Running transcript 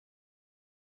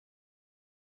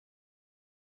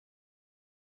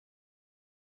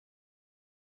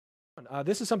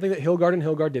This is something that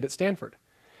Hilgard did at Stanford,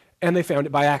 and they found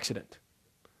it by accident.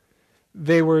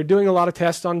 They were doing a lot of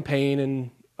tests on pain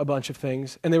and a bunch of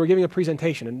things, and they were giving a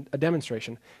presentation and a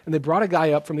demonstration, and they brought a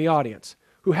guy up from the audience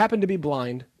who happened to be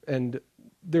blind, and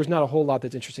there's not a whole lot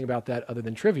that's interesting about that other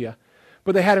than trivia,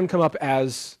 but they had him come up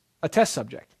as a test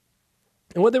subject.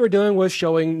 And what they were doing was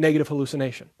showing negative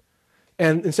hallucination.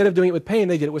 And instead of doing it with pain,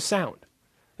 they did it with sound.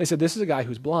 They said, this is a guy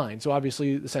who's blind, so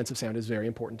obviously the sense of sound is very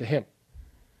important to him.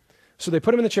 So they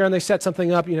put him in the chair and they set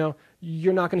something up,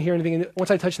 you're not going to hear anything. And once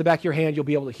I touch the back of your hand, you'll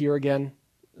be able to hear again.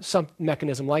 Some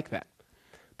mechanism like that.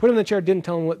 Put him in the chair, didn't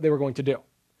tell him what they were going to do.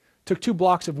 Took 2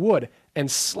 blocks of wood and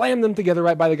slammed them together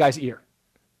right by the guy's ear.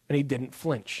 And he didn't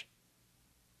flinch.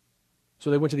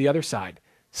 So they went to the other side,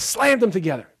 slammed them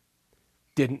together.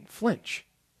 Didn't flinch.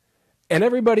 And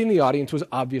everybody in the audience was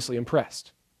obviously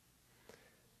impressed.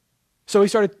 So he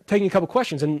started taking a couple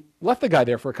questions and left the guy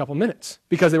there for a couple minutes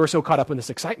because they were so caught up in this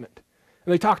excitement.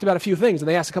 And they talked about a few things and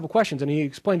they asked a couple questions and he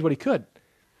explained what he could.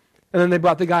 And then they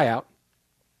brought the guy out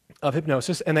of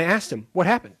hypnosis and they asked him, what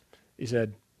happened? He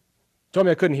said, told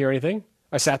me I couldn't hear anything.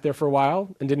 I sat there for a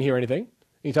while and didn't hear anything. And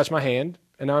he touched my hand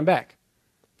and now I'm back.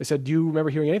 They said, do you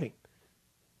remember hearing anything?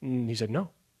 And he said,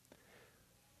 no.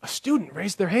 A student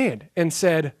raised their hand and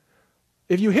said,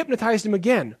 if you hypnotized him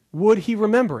again, would he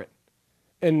remember it?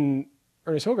 And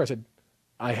Ernest Hilgard said,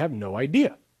 I have no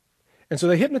idea. And so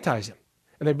they hypnotized him.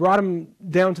 And they brought him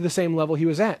down to the same level he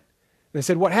was at. And they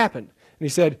said, what happened? And he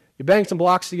said, you banged some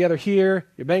blocks together here,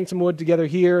 you banged some wood together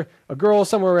here, a girl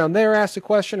somewhere around there asked a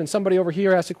question, and somebody over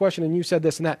here asked a question, and you said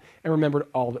this and that, and remembered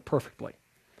all of it perfectly.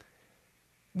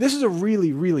 This is a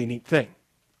really, really neat thing.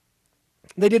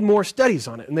 They did more studies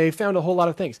on it, and they found a whole lot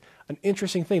of things. An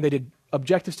interesting thing, they did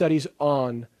objective studies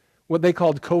on what they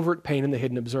called covert pain in the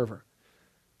hidden observer.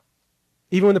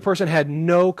 Even when the person had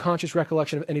no conscious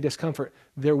recollection of any discomfort,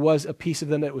 there was a piece of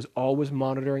them that was always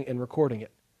monitoring and recording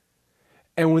it.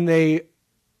 And when they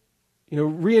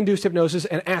re-induced hypnosis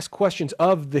and asked questions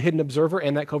of the hidden observer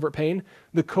and that covert pain,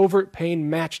 the covert pain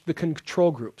matched the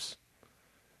control groups,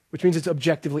 which means it's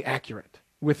objectively accurate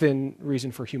within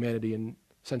reason for humanity and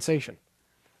sensation.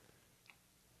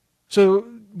 So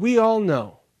we all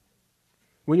know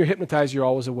when you're hypnotized, you're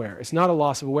always aware. It's not a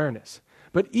loss of awareness.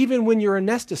 But even when you're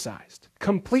anesthetized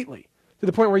completely, to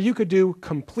the point where you could do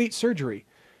complete surgery,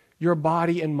 your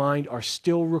body and mind are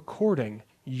still recording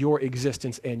your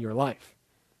existence and your life.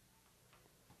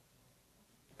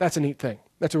 That's a neat thing.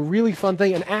 That's a really fun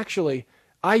thing, and actually,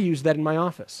 I use that in my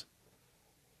office.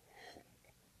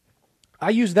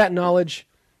 I use that knowledge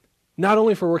not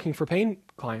only for working for pain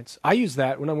clients, I use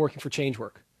that when I'm working for change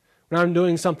work. When I'm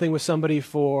doing something with somebody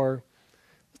for,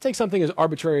 let's take something as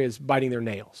arbitrary as biting their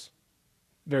nails.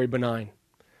 Very benign.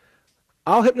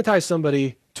 I'll hypnotize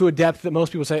somebody to a depth that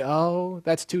most people say, oh,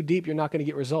 that's too deep, you're not going to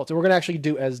get results. And we're going to actually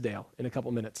do Esdale in a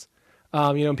couple minutes.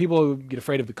 People get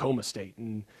afraid of the coma state.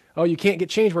 And, oh, you can't get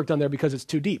change work done there because it's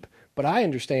too deep. But I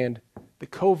understand the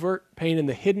covert pain and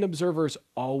the hidden observer is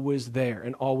always there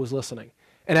and always listening.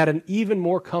 And at an even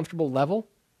more comfortable level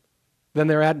than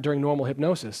they're at during normal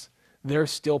hypnosis, they're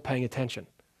still paying attention.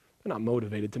 They're not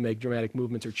motivated to make dramatic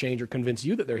movements or change or convince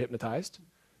you that they're hypnotized.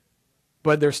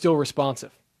 But they're still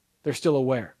responsive. They're still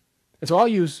aware. And so I'll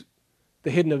use the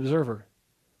hidden observer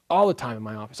all the time in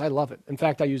my office. I love it. In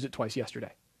fact, I used it twice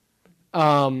yesterday.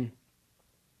 Yeah,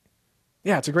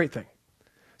 it's a great thing.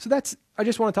 So I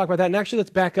just want to talk about that. And actually, let's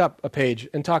back up a page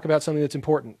and talk about something that's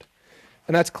important.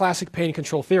 And that's classic pain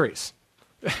control theories.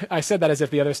 I said that as if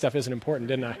the other stuff isn't important,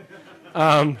 didn't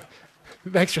I?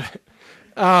 Thanks for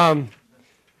that.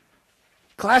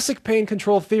 Classic pain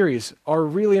control theories are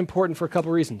really important for a couple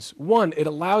of reasons. One, it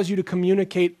allows you to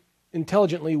communicate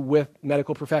intelligently with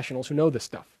medical professionals who know this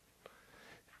stuff.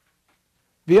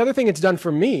 The other thing it's done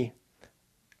for me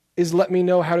is let me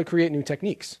know how to create new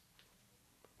techniques.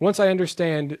 Once I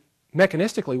understand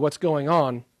mechanistically what's going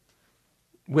on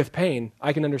with pain,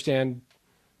 I can understand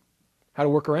how to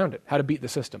work around it, how to beat the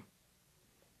system.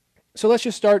 So let's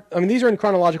just start. These are in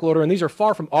chronological order, and these are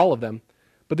far from all of them,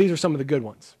 but these are some of the good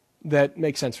ones that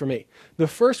make sense for me. The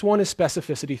first one is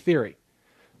specificity theory.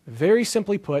 Very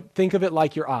simply put, think of it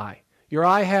like your eye. Your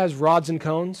eye has rods and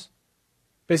cones,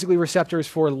 basically receptors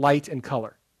for light and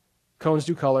color. Cones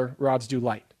do color, rods do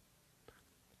light.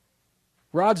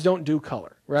 Rods don't do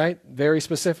color, right? Very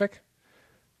specific.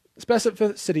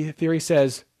 Specificity theory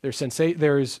says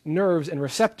there's nerves and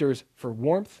receptors for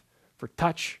warmth, for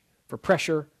touch, for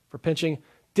pressure, for pinching.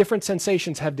 Different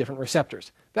sensations have different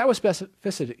receptors. That was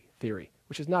specificity theory,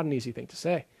 which is not an easy thing to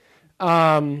say.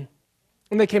 And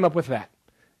they came up with that.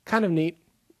 Kind of neat.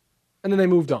 And then they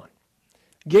moved on.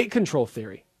 Gate control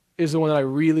theory is the one that I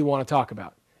really want to talk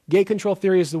about. Gate control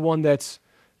theory is the one that's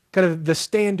kind of the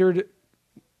standard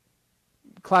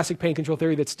classic pain control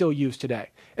theory that's still used today.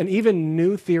 And even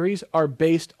new theories are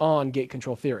based on gate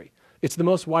control theory. It's the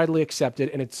most widely accepted,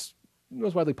 and it's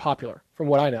most widely popular from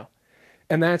what I know.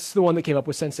 And that's the one that came up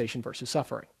with sensation versus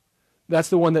suffering. That's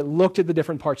the one that looked at the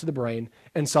different parts of the brain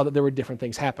and saw that there were different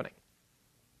things happening.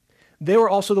 They were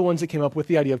also the ones that came up with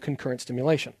the idea of concurrent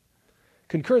stimulation.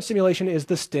 Concurrent stimulation is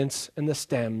the stints and the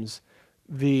stems,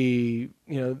 the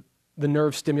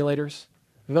nerve stimulators,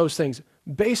 those things.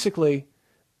 Basically,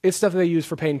 it's stuff that they use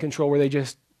for pain control where they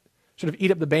just sort of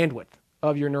eat up the bandwidth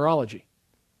of your neurology.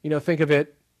 Think of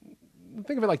it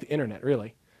like the internet,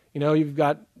 really. You've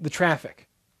got the traffic.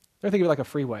 Or think of it like a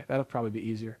freeway. That'll probably be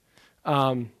easier.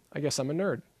 I guess I'm a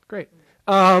nerd. Great.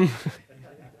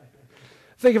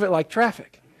 Think of it like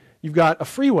traffic. You've got a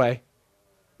freeway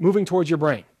moving towards your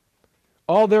brain.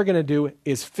 All they're going to do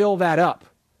is fill that up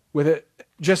with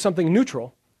just something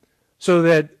neutral so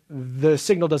that the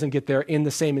signal doesn't get there in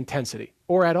the same intensity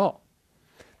or at all.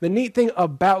 The neat thing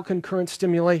about concurrent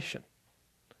stimulation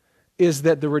is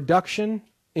that the reduction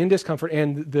in discomfort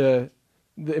and the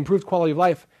improved quality of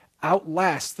life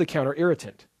outlasts the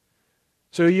counter-irritant.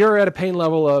 So you're at a pain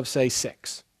level of, say,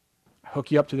 6. I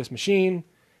hook you up to this machine.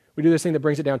 We do this thing that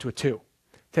brings it down to a 2.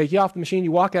 Take you off the machine,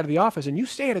 you walk out of the office, and you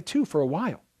stay at a 2 for a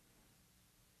while.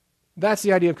 That's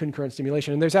the idea of concurrent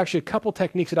stimulation. And there's actually a couple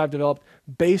techniques that I've developed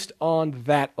based on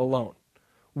that alone.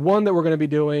 One that we're going to be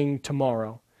doing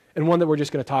tomorrow, and one that we're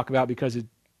just going to talk about because it's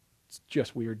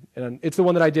just weird. And it's the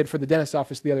one that I did for the dentist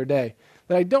office the other day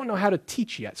that I don't know how to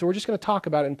teach yet. So we're just going to talk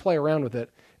about it and play around with it.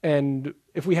 And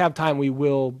if we have time, we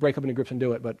will break up into groups and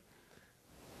do it. But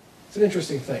it's an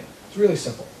interesting thing. It's really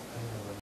simple.